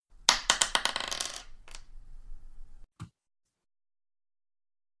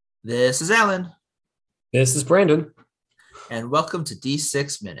This is Alan, This is Brandon. and welcome to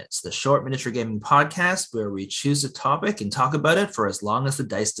D6 Minutes, the short miniature gaming podcast where we choose a topic and talk about it for as long as the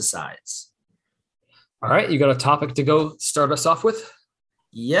dice decides. All right, you got a topic to go start us off with?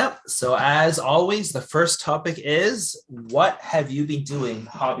 Yep. So, as always, the first topic is what have you been doing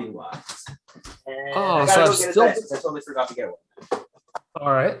hobby wise? And I Oh, gotta so go I've get a still. dice because I totally forgot to get one.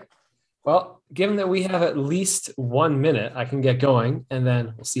 All right. Well, given that we have at least 1 minute, I can get going and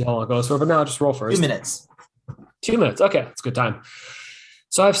then we'll see how long it goes for. But now I'll just roll 2 first. minutes. 2 minutes. Okay, that's a good time.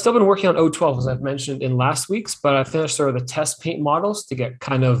 So I've still been working on O12, as I've mentioned in last week's, but I finished sort of the test paint models to get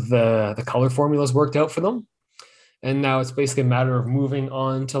kind of the color formulas worked out for them. And now it's basically a matter of moving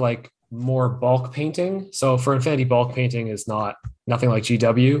on to like more bulk painting. So for Infinity, bulk painting is nothing like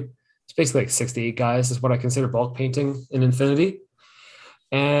GW. It's basically like 6 to 8 guys is what I consider bulk painting in Infinity.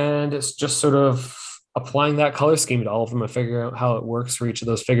 And it's just sort of applying that color scheme to all of them and figuring out how it works for each of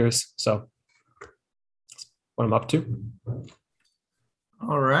those figures. So what I'm up to.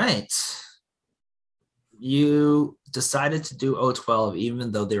 All right. You decided to do O12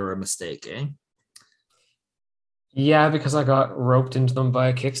 even though they were a mistake, eh? Yeah, because I got roped into them by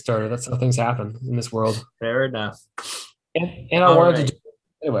a Kickstarter. That's how things happen in this world. Fair enough. And I All wanted to right. do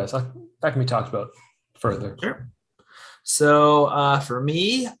anyways. That can be talked about further. Sure. So for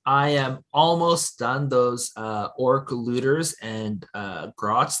me, I am almost done those orc looters and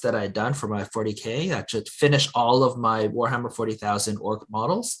grots that I done for my 40K. I should finish all of my Warhammer 40,000 orc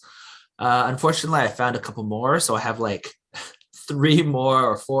models. Unfortunately, I found a couple more, so I have like 3 more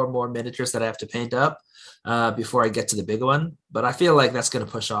or 4 more miniatures that I have to paint up before I get to the big one. But I feel like that's going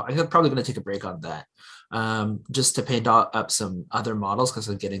to push off. I'm probably going to take a break on that just to paint up some other models because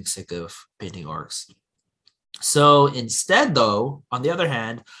I'm getting sick of painting orcs. So instead, though, on the other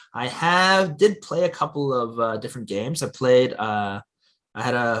hand, did play a couple of different games. I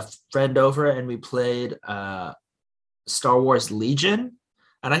had a friend over and we played Star Wars Legion.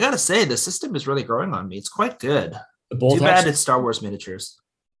 And I gotta say, the system is really growing on me. It's quite good. The Too bolt bad action, it's Star Wars miniatures.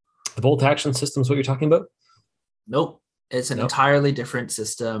 the bolt action system is what you're talking about? Nope. It's an No. entirely different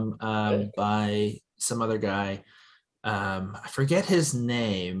system Okay. by some other guy. I forget his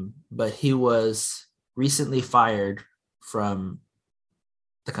name, but he was recently fired from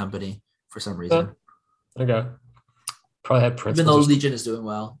the company for some Uh, reason, okay. Probably had even though principles or something. Legion is doing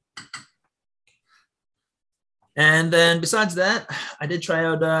well. And then besides that, I did try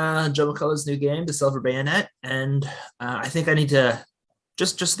out Joe McCullough's new game, The Silver Bayonet, and I think I need to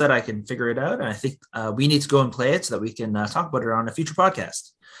just so that I can figure it out. And I think we need to go and play it so that we can talk about it on a future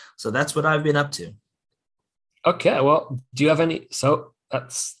podcast. So that's what I've been up to. Okay. Well, do you have any? So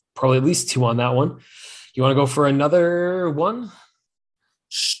that's probably at least two on that one. You want to go for another one?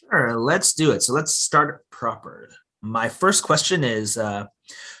 Sure, let's do it. So let's start proper. My first question is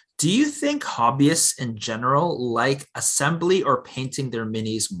do you think hobbyists in general like assembly or painting their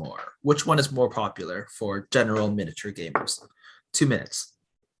minis more? Which one is more popular for general miniature gamers? 2 minutes.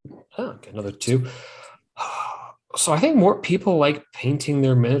 Oh, okay, another two. So I think more people like painting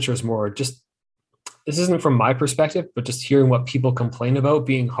their miniatures more. Just this isn't from my perspective, but just hearing what people complain about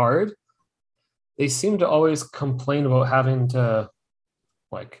being hard. They seem to always complain about having to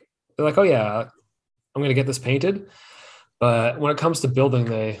like they're like, oh yeah, I'm gonna get this painted. But when it comes to building,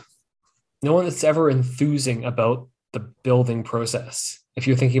 no one that's ever enthusing about the building process. If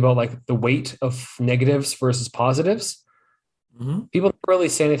you're thinking about like the weight of negatives versus positives, Mm-hmm. people don't really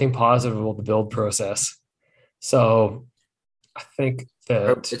say anything positive about the build process. So I think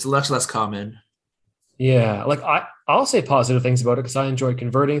that It's much less common. yeah, like I'll say positive things about it because I enjoy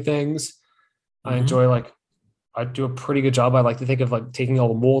converting things. I Mm-hmm. enjoy like I do a pretty good job. I like to think of like taking all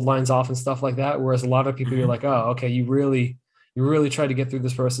the mold lines off and stuff like that. Whereas a lot of people, you're Mm-hmm. like, oh, okay, you really try to get through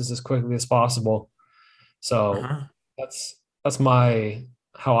this process as quickly as possible. So Uh-huh. that's my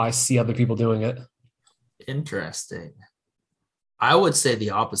how I see other people doing it. Interesting. I would say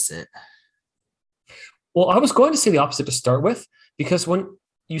the opposite. Well, I was going to say the opposite to start with because when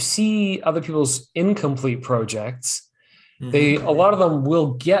you see other people's incomplete projects, they Mm-hmm. a lot of them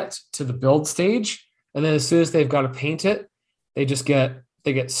will get to the build stage, and then as soon as they've got to paint it, they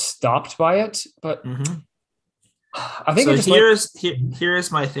get stopped by it. But Mm-hmm. I think it So just might.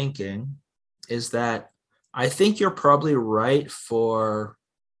 here's my thinking is that I think you're probably right for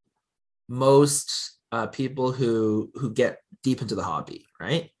most people who get deep into the hobby,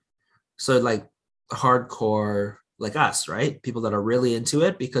 right? So like hardcore like us, right? People that are really into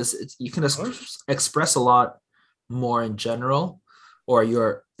it because you can express a lot more in general,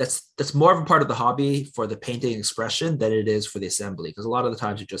 or that's more of a part of the hobby for the painting expression than it is for the assembly. Because a lot of the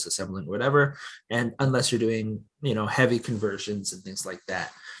times you're just assembling whatever, and unless you're doing heavy conversions and things like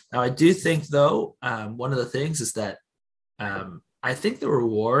that. Now, I do think though, one of the things is that I think the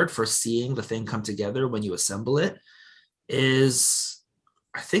reward for seeing the thing come together when you assemble it is,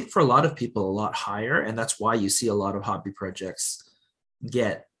 I think for a lot of people, a lot higher. And that's why you see a lot of hobby projects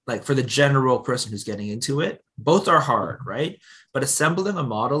get, like, for the general person who's getting into it, both are hard, right? But assembling a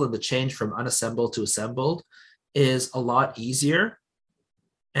model and the change from unassembled to assembled is a lot easier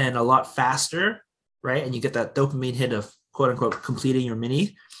and a lot faster, right? And you get that dopamine hit of quote unquote completing your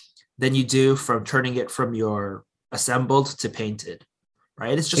mini than you do from turning it from your assembled to painted,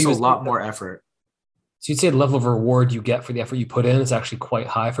 right? It's just a lot more effort. So you'd say the level of reward you get for the effort you put in is actually quite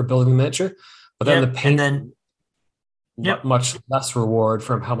high for building the miniature, but then the paint, and then much less reward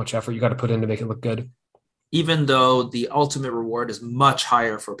from how much effort you got to put in to make it look good. Even though the ultimate reward is much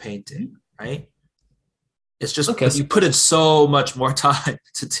higher for painting, right? It's just because you put in so much more time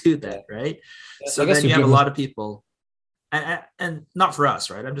to do that, right? Yeah, so then you have a lot of people, and not for us,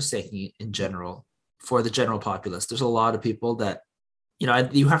 right? I'm just saying in general, for the general populace, there's a lot of people that,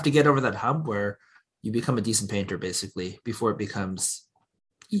 you have to get over that hump where you become a decent painter basically before it becomes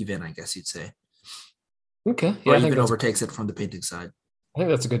even, I guess you'd say. Okay. Yeah, or even overtakes it from the painting side. I think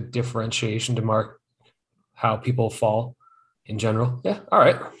that's a good differentiation to mark how people fall in general. Yeah. All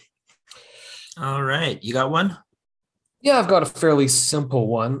right. All right. You got one? Yeah, I've got a fairly simple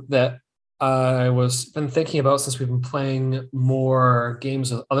one that I was been thinking about since we've been playing more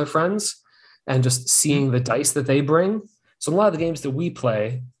games with other friends and just seeing the dice that they bring. So a lot of the games that we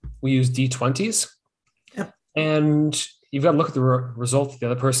play, we use D20s. Yep. And you've got to look at the result the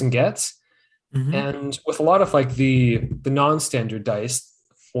other person gets. Mm-hmm. And with a lot of like the non-standard dice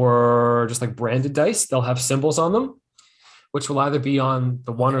or just like branded dice, they'll have symbols on them, which will either be on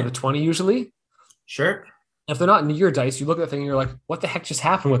the 1 or the 20 usually. Sure. If they're not in your dice, you look at the thing and you're like, what the heck just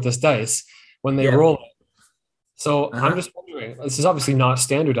happened with this dice when they roll it? So I'm just wondering, this is obviously not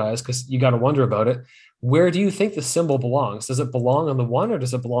standardized because you got to wonder about it. Where do you think the symbol belongs? Does it belong on the 1 or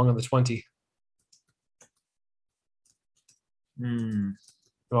does it belong on the 20?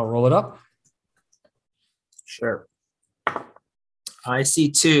 I'll roll it up. Sure. I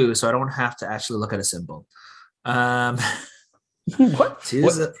see 2, so I don't have to actually look at a symbol. What? 2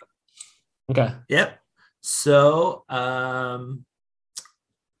 is it? Okay. Yep. So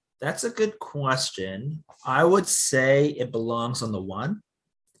that's a good question. I would say it belongs on the 1.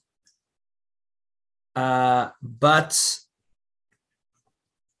 But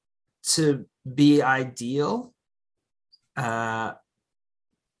to be ideal,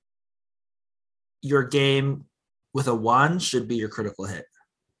 your game with a 1 should be your critical hit.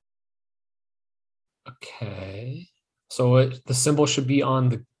 Okay. So the symbol should be on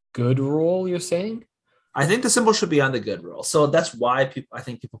the good roll, you're saying? I think the symbol should be on the good roll. So that's why I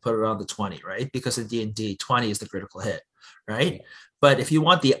think people put it on the 20, right? Because in D&D, 20 is the critical hit, right? Yeah. But if you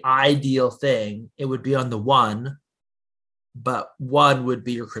want the ideal thing, it would be on the 1, but 1 would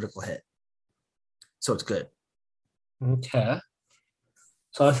be your critical hit. So it's good. Okay.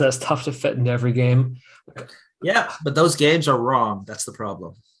 So that's tough to fit in every game. Yeah, but those games are wrong. That's the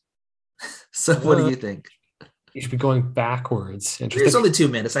problem. So what do you think? You should be going backwards. It's only 2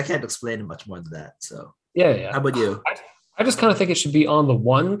 minutes. I can't explain it much more than that. So yeah. How about you? I just kind of think it should be on the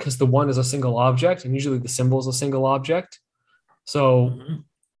 1 because the 1 is a single object, and usually the symbol is a single object. So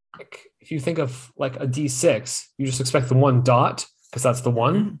like, if you think of like a D6, you just expect the 1 dot because that's the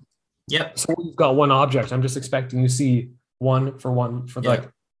 1. Mm-hmm. Yep. So you've got 1 object. I'm just expecting you see 1 for like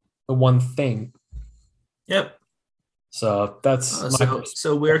the 1 thing. Yep. So that's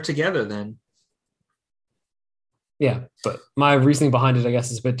so we're together then. Yeah, but my reasoning behind it, I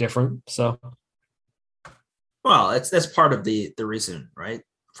guess, is a bit different. So, well, that's part of the reason, right?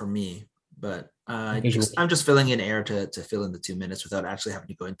 For me, but I'm just filling in air to fill in the 2 minutes without actually having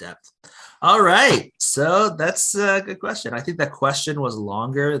to go in depth. All right, so that's a good question. I think that question was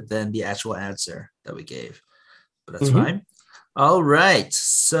longer than the actual answer that we gave, but that's fine. All right,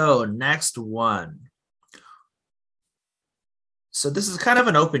 so next one. So this is kind of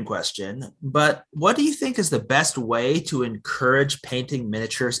an open question, but what do you think is the best way to encourage painting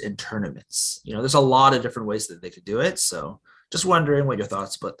miniatures in tournaments? There's a lot of different ways that they could do it. So just wondering what your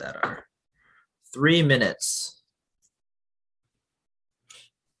thoughts about that are. 3 minutes.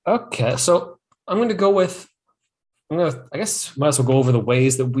 Okay, so I'm going to go with, I guess might as well go over the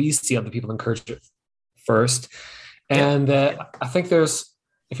ways that we see other people encourage it first. And I think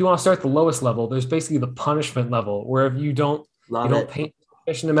if you want to start at the lowest level, there's basically the punishment level where if you don't paint a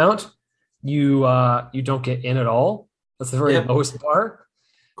sufficient amount, you don't get in at all. That's the very lowest bar.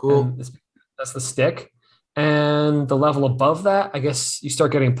 Cool. That's the stick. And the level above that, I guess you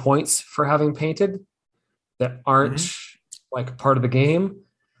start getting points for having painted that aren't like part of the game.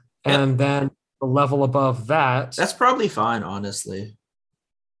 Yep. And then the level above that, That's probably fine, honestly.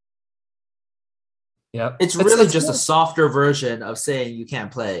 yeah, It's it's really it's just a softer version of saying you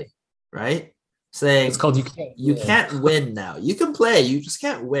can't play, right? it's Saying called you can't you win. can't win now. You can play, you just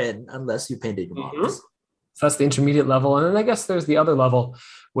can't win unless you painted your Mhm. models. So that's the intermediate level. And then I guess there's the other level,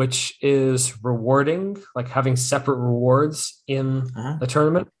 which is rewarding, like having separate rewards in Uh-huh. the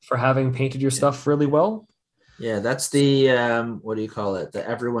tournament for having painted your Yeah. stuff really well. Yeah, that's the what do you call it? The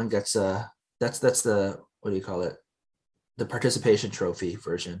everyone gets a that's the what do you call it? The participation trophy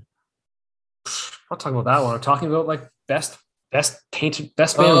version. I'm not talking about that one. I'm talking about like best painted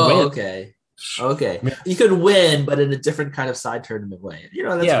best man Oh, win. okay. Okay. I mean, You could win, but in a different kind of side tournament way.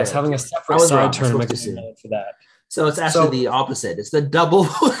 That's yeah, it's fair. having a I separate was side wrong. I spoke tournament too going soon. on for that. So it's actually So the opposite. It's the double.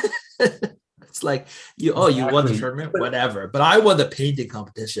 It's like you won the exactly. tournament, whatever. But I won the painting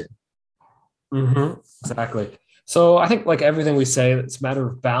competition. Exactly. So I think like everything we say, it's a matter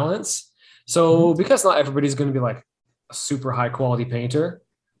of balance. So Mhm, because not everybody's going to be like a super high quality painter,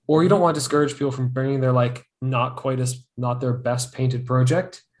 or you don't mhm, want to discourage people from bringing their like not their best painted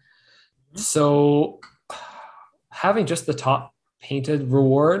project. mhm, So having just the top painted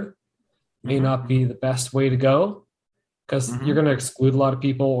reward may mhm, not be the best way to go because you're mhm. going to exclude a lot of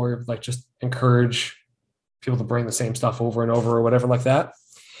people or like just encourage people to bring the same stuff over and over or whatever like that.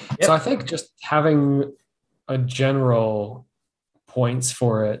 So I Yep. think just having a general points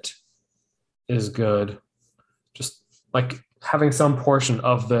for it is good. Just like having some portion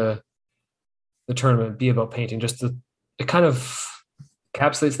of the tournament be about painting, just it kind of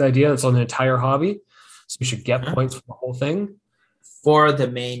encapsulates the idea that's on the entire hobby. So you should get Uh-huh. points for the whole thing. For the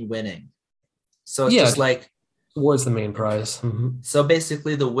main winning. So it's just Yeah, like towards the main okay. prize. Mm-hmm. So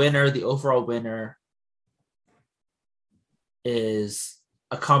basically the winner, the overall winner is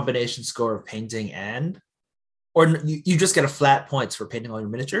a combination score of painting and or you just get a flat points for painting all your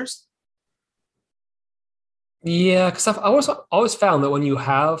miniatures. Yeah, because I've always found that when you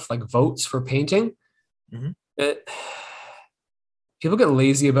have like votes for painting, Mhm. it, people get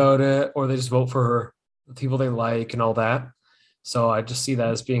lazy about it, or they just vote for the people they like and all that. So I just see that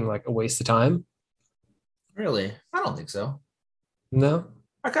as being like a waste of time. Really? I don't think so. No.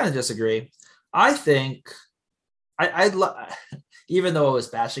 I kind of disagree. I think even though I was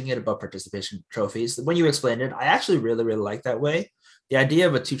bashing it about participation trophies, when you explained it, I actually really like that way. The idea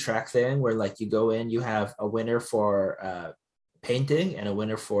of a two-track thing where like you go in, you have a winner for painting and a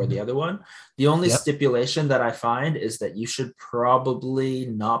winner for the other one. The only Yep. stipulation that I find is that you should probably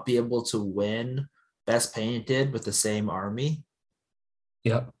not be able to win best painted with the same army.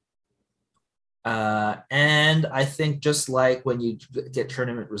 Yep. And I think just like when you get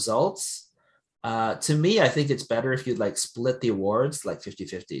tournament results, to me, I think it's better if you like split the awards like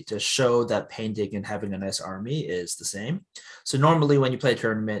 50-50 to show that painting and having a nice army is the same. So normally when you play a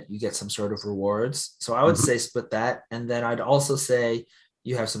tournament, you get some sort of rewards. So I would Mhm. say split that. And then I'd also say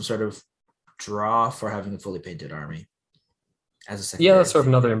you have some sort of draw for having a fully painted army as a Yeah, secondary that's sort of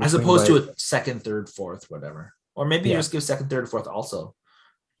thing, another in as between, opposed to but a second, third, fourth, whatever. Or maybe you yeah. just give second, third, fourth also.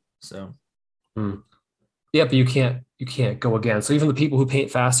 So Mm. Yeah, but you can't go again. So even the people who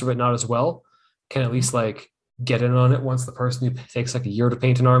paint faster but not as well can at mhm. least like get in on it once the person who takes like a year to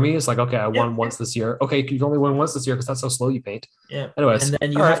paint an army is like, okay, I Yep, won once this year. Okay, you've only won once this year because that's how slow you paint. yeah. And Anyways,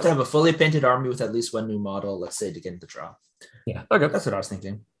 then you all have right. to have a fully painted army with at least one new model, let's say, to get into draw. Yeah, okay. That's what I was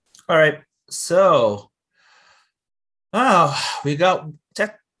thinking. All right. So, we got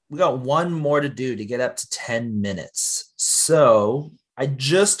tech. We got one more to do to get up to 10 minutes. So I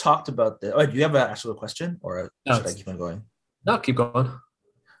just talked about this. Oh, do you have an actual question or No, should I keep on going? no, keep going.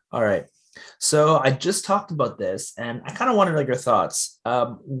 All right. So I just talked about this and I kind of wanted to know your thoughts.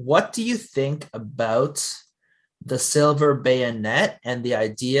 What do you think about the silver bayonet and the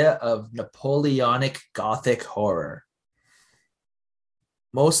idea of Napoleonic Gothic horror?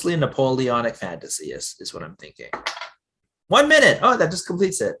 Mostly Napoleonic fantasy is what I'm thinking. 1 minute. Oh, that just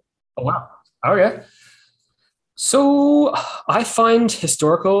completes it. Oh wow. Okay. So I find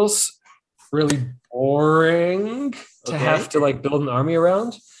historicals really boring to have Okay. to like build an army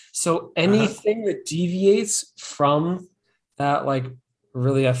around. So Uh-huh. anything that deviates from that, like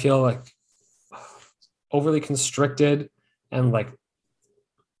really, I feel like overly constricted and like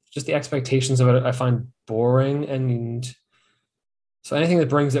just the expectations of it, I find boring. And so anything that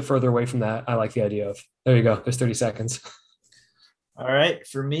brings it further away from that, I like the idea of. There you go. There's 30 seconds. All right.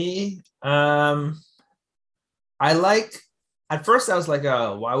 For me, I like at first I was like,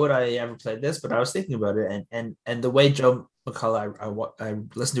 why would I ever play this? But I was thinking about it and the way Joe McCullough, I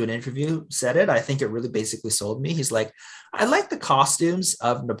listened to an interview, said it. I think it really basically sold me. He's like, I like the costumes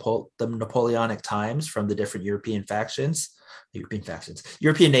of the Napoleonic times from the different European nations,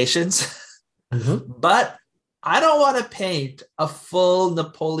 Mm-hmm. but I don't want to paint a full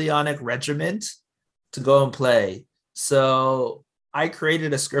Napoleonic regiment to go and play. So I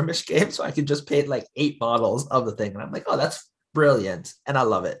created a skirmish game so I could just paint like 8 models of the thing. And I'm like, oh, that's brilliant. And I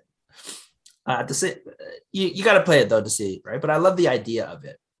love it. To see, you got to play it though to see, right? But I love the idea of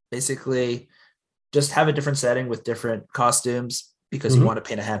it. Basically, just have a different setting with different costumes because you Mm-hmm. want to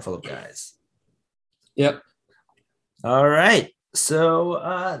paint a handful of guys. Yep. All right.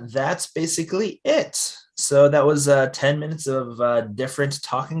 So that's basically it. So that was 10 minutes of different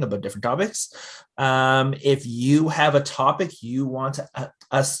talking about different topics. If you have a topic you want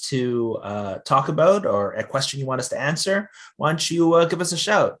us to talk about or a question you want us to answer, why don't you give us a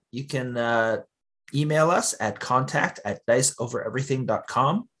shout? You can email us at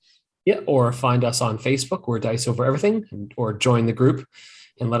contact@diceovereverything.com. Yeah. Or find us on Facebook. We're Dice Over Everything, or join the group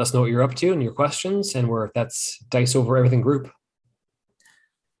and let us know what you're up to and your questions. And that's Dice Over Everything group.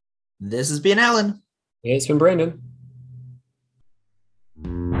 This has been Alan. It's been Brandon.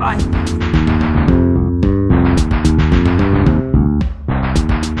 Bye.